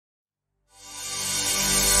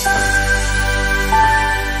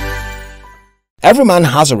Every man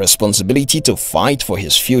has a responsibility to fight for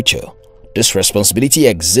his future. This responsibility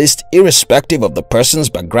exists irrespective of the person's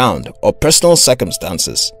background or personal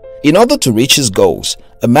circumstances. In order to reach his goals,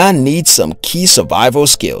 a man needs some key survival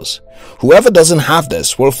skills. Whoever doesn't have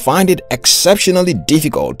this will find it exceptionally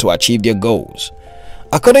difficult to achieve their goals.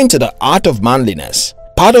 According to the Art of Manliness,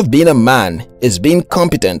 part of being a man is being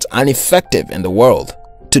competent and effective in the world.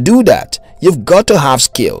 To do that, you've got to have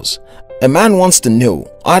skills. A man wants to know,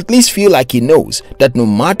 or at least feel like he knows, that no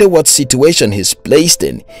matter what situation he's placed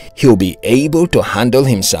in, he'll be able to handle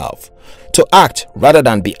himself, to act rather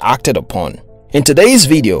than be acted upon. In today's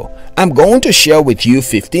video, I'm going to share with you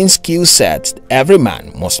 15 skill sets every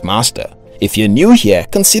man must master. If you're new here,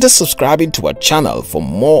 consider subscribing to our channel for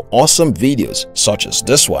more awesome videos such as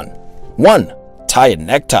this one. 1. Tie a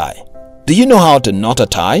necktie. Do you know how to knot a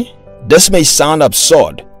tie? This may sound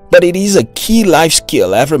absurd, but it is a key life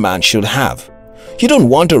skill every man should have. You don't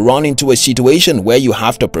want to run into a situation where you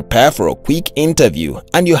have to prepare for a quick interview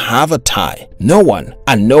and you have a tie, no one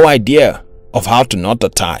and no idea of how to knot a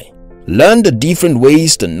tie. Learn the different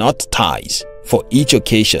ways to knot ties for each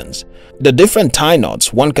occasion. The different tie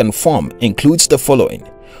knots one can form includes the following: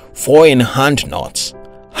 4-in-hand knots,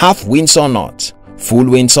 half Windsor knot, full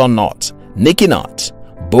Windsor knot, Nicky knot,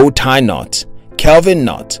 bow tie knot, Kelvin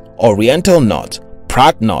knot, Oriental knot,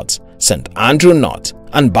 Pratt knot, St. Andrew knot,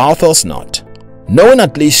 and Balthus knot. Knowing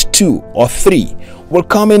at least 2 or 3 will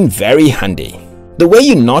come in very handy. The way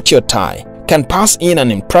you knot your tie can pass in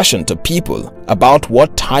an impression to people about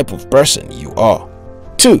what type of person you are.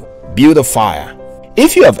 2. Build a fire.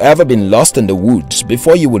 If you have ever been lost in the woods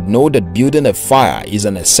before, you would know that building a fire is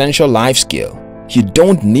an essential life skill. You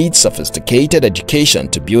don't need sophisticated education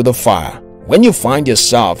to build a fire. When you find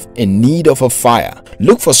yourself in need of a fire,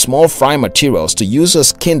 look for small fry materials to use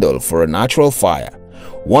as kindle for a natural fire.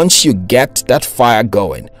 Once you get that fire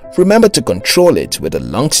going, remember to control it with a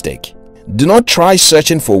long stick. Do not try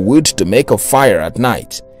searching for wood to make a fire at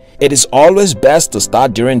night. It is always best to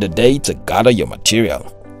start during the day to gather your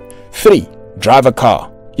material. 3. Drive a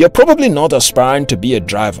car. You're probably not aspiring to be a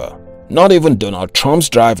driver, not even Donald Trump's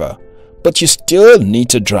driver, but you still need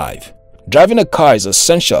to drive. Driving a car is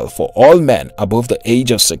essential for all men above the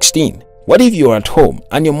age of 16. What if you are at home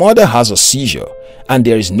and your mother has a seizure and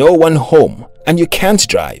there is no one home and you can't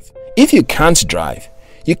drive? If you can't drive,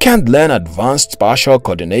 you can't learn advanced spatial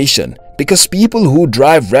coordination because people who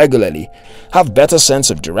drive regularly have better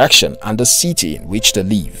sense of direction and the city in which they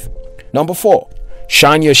live. Number 4.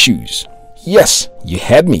 Shine your shoes. Yes, you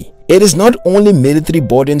heard me. It is not only military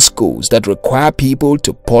boarding schools that require people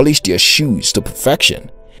to polish their shoes to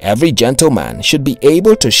perfection. Every gentleman should be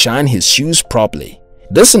able to shine his shoes properly.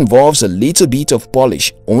 This involves a little bit of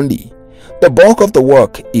polish only. The bulk of the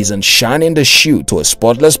work is in shining the shoe to a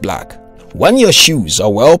spotless black. When your shoes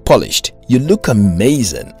are well polished, you look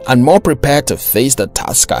amazing and more prepared to face the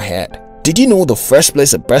task ahead. Did you know the first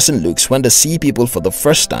place a person looks when they see people for the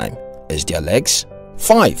first time is their legs?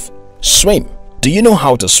 5. Swim. Do you know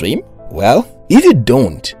how to swim? Well, if you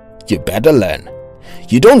don't, you better learn.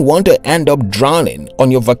 You don't want to end up drowning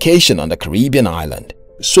on your vacation on the Caribbean island.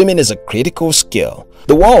 Swimming is a critical skill.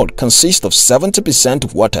 The world consists of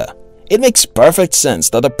 70% water. It makes perfect sense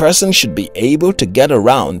that a person should be able to get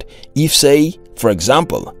around if, say, for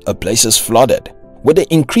example, a place is flooded. With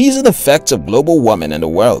the increasing effects of global warming in the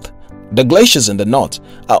world, the glaciers in the north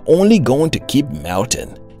are only going to keep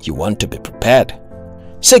melting. You want to be prepared.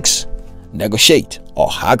 6. Negotiate or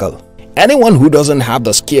haggle. Anyone who doesn't have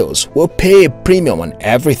the skills will pay a premium on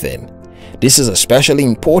everything. This is especially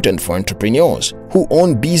important for entrepreneurs who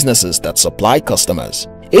own businesses that supply customers.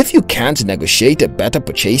 If you can't negotiate a better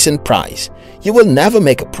purchasing price, you will never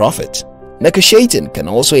make a profit. Negotiating can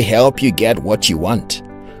also help you get what you want.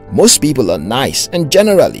 Most people are nice and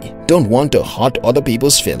generally don't want to hurt other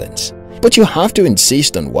people's feelings, but you have to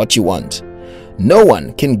insist on what you want. No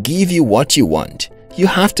one can give you what you want. You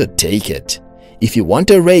have to take it. If you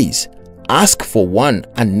want a raise, ask for one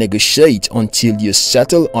and negotiate until you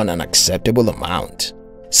settle on an acceptable amount.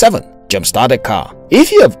 7. Jumpstart a car.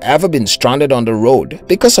 If you have ever been stranded on the road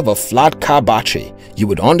because of a flat car battery, you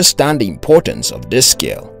would understand the importance of this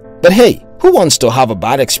skill. But hey, who wants to have a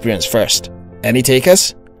bad experience first? Any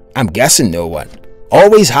takers? I'm guessing no one.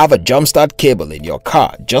 Always have a jumpstart cable in your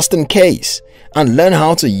car just in case, and learn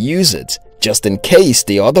how to use it just in case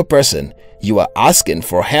the other person you are asking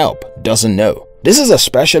for help doesn't know. This is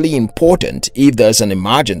especially important if there's an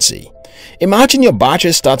emergency. Imagine your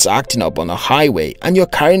battery starts acting up on a highway and you're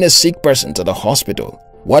carrying a sick person to the hospital.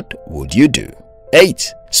 What would you do?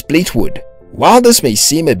 8. Split wood. While this may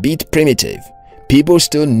seem a bit primitive, people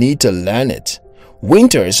still need to learn it.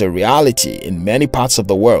 Winter is a reality in many parts of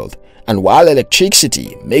the world And while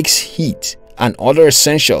electricity makes heat and other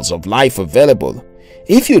essentials of life available,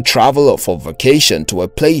 if you travel for vacation to a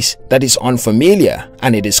place that is unfamiliar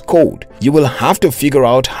and it is cold, you will have to figure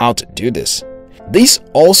out how to do this. This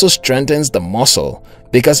also strengthens the muscle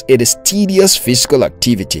because it is tedious physical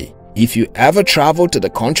activity. If you ever travel to the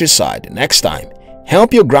countryside next time,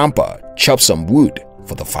 help your grandpa chop some wood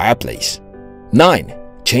for the fireplace. 9.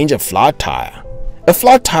 Change a flat tire. A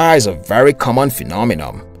flat tire is a very common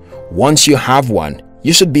phenomenon. Once you have one,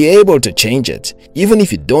 you should be able to change it. Even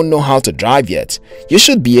if you don't know how to drive yet, you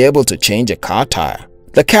should be able to change a car tire.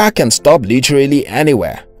 The car can stop literally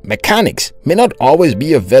anywhere. Mechanics may not always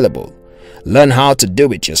be available. Learn how to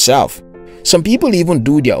do it yourself. Some people even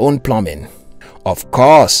do their own plumbing. Of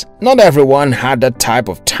course, not everyone had that type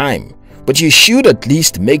of time, but you should at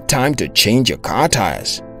least make time to change your car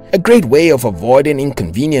tires. A great way of avoiding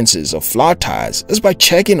inconveniences of flat tires is by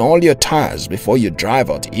checking all your tires before you drive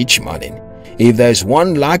out each morning. If there is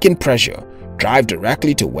one lacking pressure, drive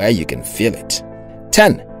directly to where you can feel it.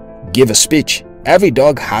 10. Give a speech. Every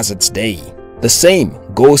dog has its day. The same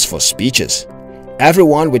goes for speeches.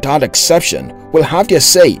 Everyone without exception will have their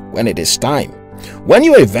say when it is time. When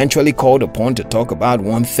you are eventually called upon to talk about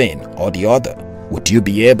one thing or the other, would you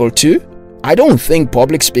be able to? I don't think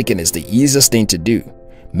public speaking is the easiest thing to do.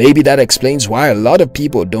 Maybe that explains why a lot of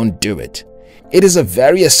people don't do it. It is a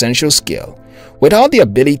very essential skill. Without the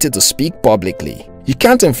ability to speak publicly, you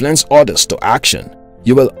can't influence others to action.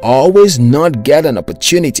 You will always not get an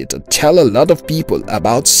opportunity to tell a lot of people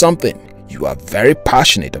about something you are very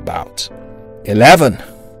passionate about. 11.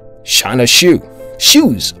 Shine a shoe.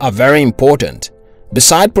 Shoes are very important.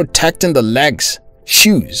 Besides protecting the legs,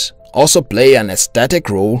 shoes also play an aesthetic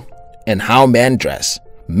role in how men dress.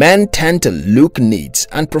 Men tend to look neat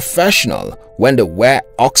and professional when they wear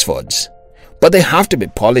Oxfords, but they have to be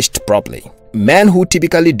polished properly. Men who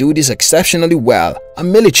typically do this exceptionally well are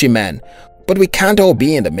military men, but we can't all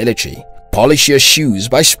be in the military. Polish your shoes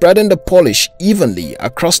by spreading the polish evenly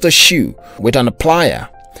across the shoe with an applier.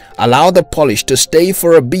 Allow the polish to stay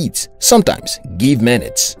for a bit, sometimes give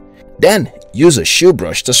minutes. Then use a shoe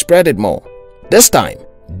brush to spread it more. This time,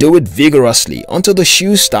 do it vigorously until the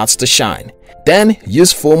shoe starts to shine. Then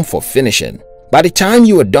use foam for finishing. By the time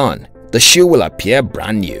you are done, the shoe will appear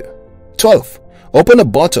brand new. 12. Open a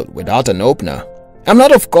bottle without an opener. I'm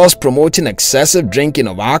not of course promoting excessive drinking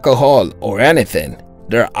of alcohol or anything.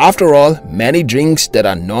 There are after all many drinks that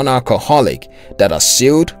are non-alcoholic that are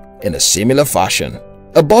sealed in a similar fashion.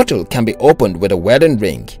 A bottle can be opened with a wedding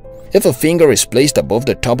ring. If a finger is placed above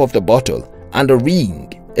the top of the bottle and the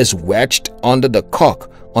ring is wedged under the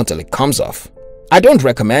cork until it comes off. I don't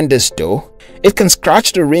recommend this though. It can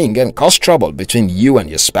scratch the ring and cause trouble between you and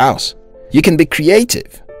your spouse. You can be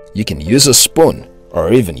creative. You can use a spoon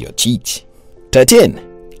or even your teeth.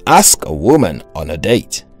 13. Ask a woman on a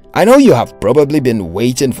date. I know you have probably been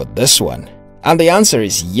waiting for this one, and the answer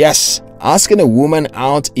is yes. Asking a woman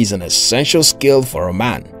out is an essential skill for a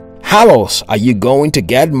man. How else are you going to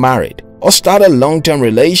get married or start a long-term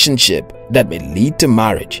relationship that may lead to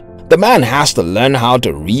marriage? The man has to learn how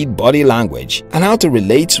to read body language and how to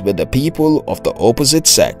relate with the people of the opposite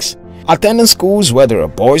sex. Attending schools where there are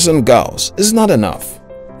boys and girls is not enough.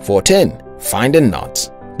 14. Find a knot.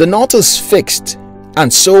 The knot is fixed,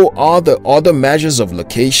 and so are the other measures of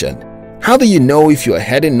location. How do you know if you are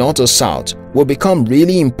heading north or south will become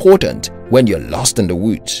really important when you're lost in the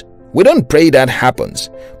woods. We don't pray that happens,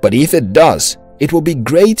 but if it does, it will be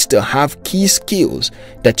great to have key skills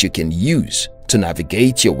that you can use to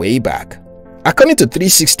navigate your way back. According to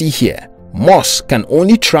 360 here, moss can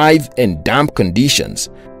only thrive in damp conditions.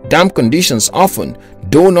 Damp conditions often,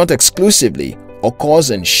 though not exclusively,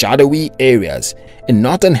 occurs in shadowy areas in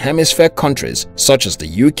northern hemisphere countries such as the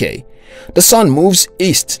UK. The sun moves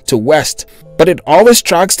east to west, but it always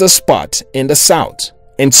tracks the spot in the south.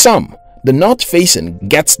 In some, the north facing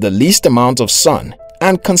gets the least amount of sun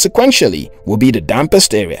and consequentially will be the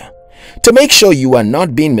dampest area. To make sure you are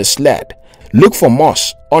not being misled, look for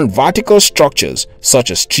moss on vertical structures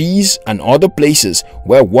such as trees and other places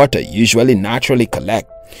where water usually naturally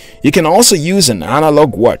collects. You can also use an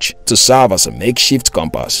analog watch to serve as a makeshift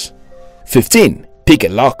compass. 15. Pick a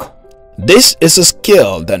lock. This is a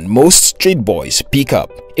skill that most street boys pick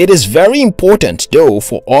up. It is very important though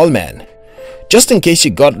for all men. Just in case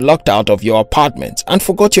you got locked out of your apartment and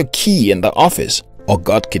forgot your key in the office or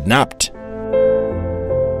got kidnapped.